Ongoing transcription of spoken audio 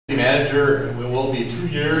Manager will be 2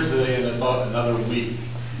 years in about another week.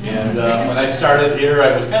 And when I started here,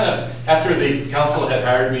 I was kind of, after the council had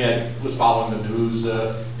hired me, I was following the news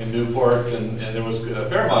in Newport, and there was a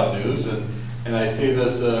fair amount of news, and I see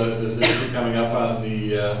this issue coming up on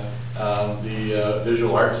the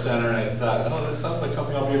Visual Arts Center, and I thought, oh, that sounds like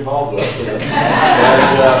something I'll be involved with.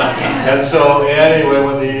 And so anyway,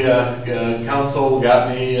 when the council got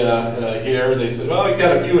me here, they said, well, we've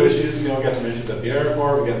got a few issues. You know, we got some issues at the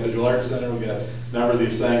airport, we got the Visual Arts Center, we got a number of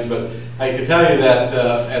these things. But I can tell you that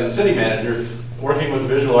as a city manager, working with the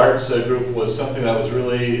Visual Arts group was something that was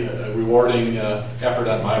really a rewarding effort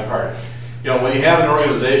on my part. You know, when you have an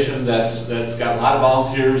organization that's got a lot of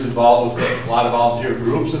volunteers involved with it, a lot of volunteer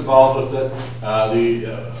groups involved with it,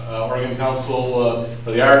 the Oregon Council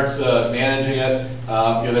for the Arts managing it, you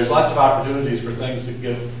know, there's lots of opportunities for things to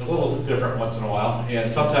get a little different once in a while,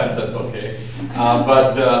 and sometimes that's okay.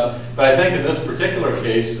 But I think in this particular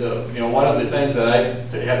case, you know, one of the things that I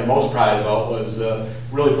had the most pride about was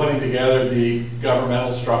really putting together the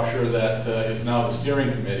governmental structure that is now the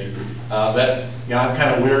steering committee. You know, I'm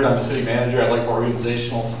kind of weird. I'm a city manager. I like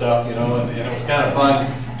organizational stuff, you know, and it was kind of fun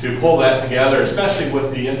to pull that together, especially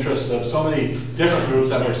with the interests of so many different groups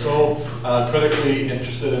that are so critically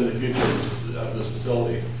interested in the future of this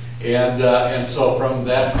facility. And so from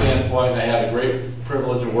that standpoint, I had a great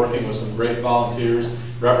privilege of working with some great volunteers,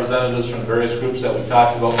 representatives from various groups that we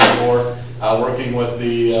talked about before, working with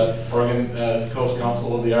the Oregon Coast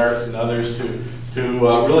Council of the Arts and others to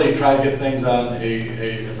really try to get things on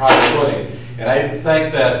a proper footing. And I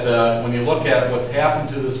think that when you look at what's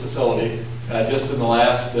happened to this facility just in the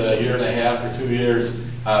last year and a half or 2 years,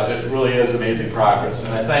 it really is amazing progress.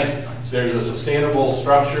 And I think there's a sustainable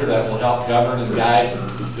structure that will help govern and guide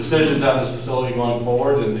decisions on this facility going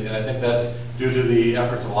forward. And I think that's due to the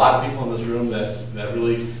efforts of a lot of people in this room that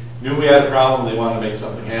really knew we had a problem, they wanted to make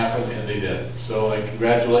something happen, and they did. So I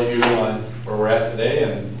congratulate you on where we're at today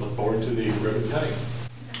and look forward to the ribbon cutting.